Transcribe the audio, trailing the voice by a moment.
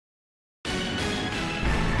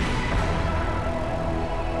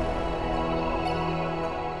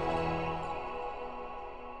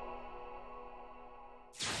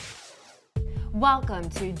Welcome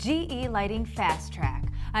to GE Lighting Fast Track.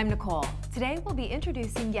 I'm Nicole. Today we'll be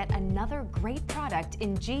introducing yet another great product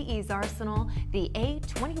in GE's arsenal, the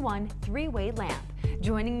A21 three-way lamp.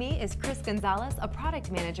 Joining me is Chris Gonzalez, a product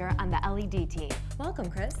manager on the LED team. Welcome,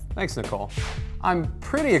 Chris. Thanks, Nicole. I'm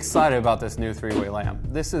pretty excited about this new three-way lamp.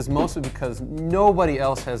 This is mostly because nobody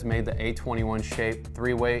else has made the A21 shape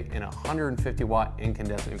three-way in a 150 watt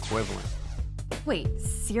incandescent equivalent. Wait,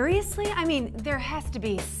 seriously? I mean, there has to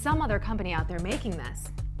be some other company out there making this.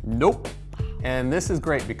 Nope. And this is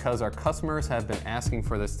great because our customers have been asking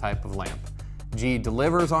for this type of lamp. GE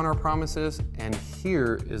delivers on our promises, and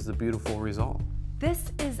here is the beautiful result.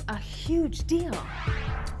 This is a huge deal.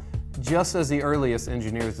 Just as the earliest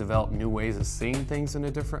engineers developed new ways of seeing things in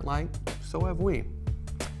a different light, so have we.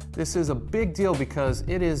 This is a big deal because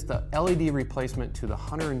it is the LED replacement to the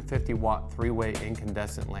 150 watt three-way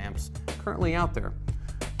incandescent lamps currently out there.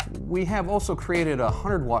 We have also created a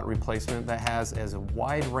 100 watt replacement that has as a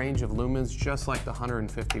wide range of lumens just like the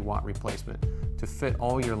 150 watt replacement to fit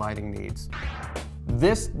all your lighting needs.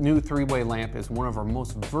 This new three-way lamp is one of our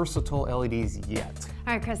most versatile LEDs yet.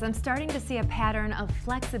 All right, Chris, I'm starting to see a pattern of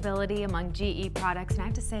flexibility among GE products, and I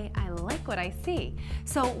have to say, I like what I see.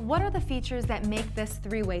 So what are the features that make this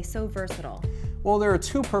three-way so versatile? Well, there are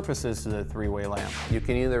two purposes to the three-way lamp. You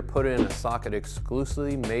can either put it in a socket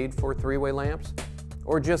exclusively made for three-way lamps,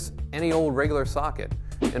 or just any old regular socket.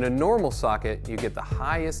 In a normal socket, you get the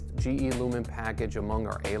highest GE lumen package among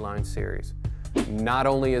our A-line series. Not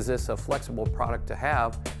only is this a flexible product to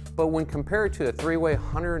have, but when compared to a three-way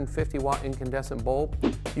 150 watt incandescent bulb,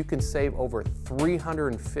 you can save over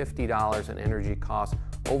 $350 in energy costs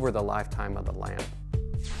over the lifetime of the lamp.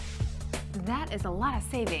 That is a lot of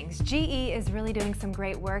savings. GE is really doing some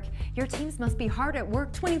great work. Your teams must be hard at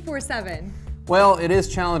work 24/7. Well, it is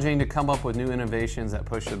challenging to come up with new innovations that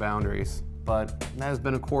push the boundaries, but that has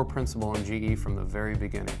been a core principle in GE from the very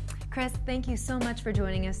beginning. Chris, thank you so much for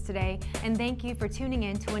joining us today, and thank you for tuning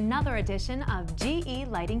in to another edition of GE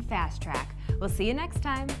Lighting Fast Track. We'll see you next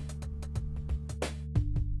time.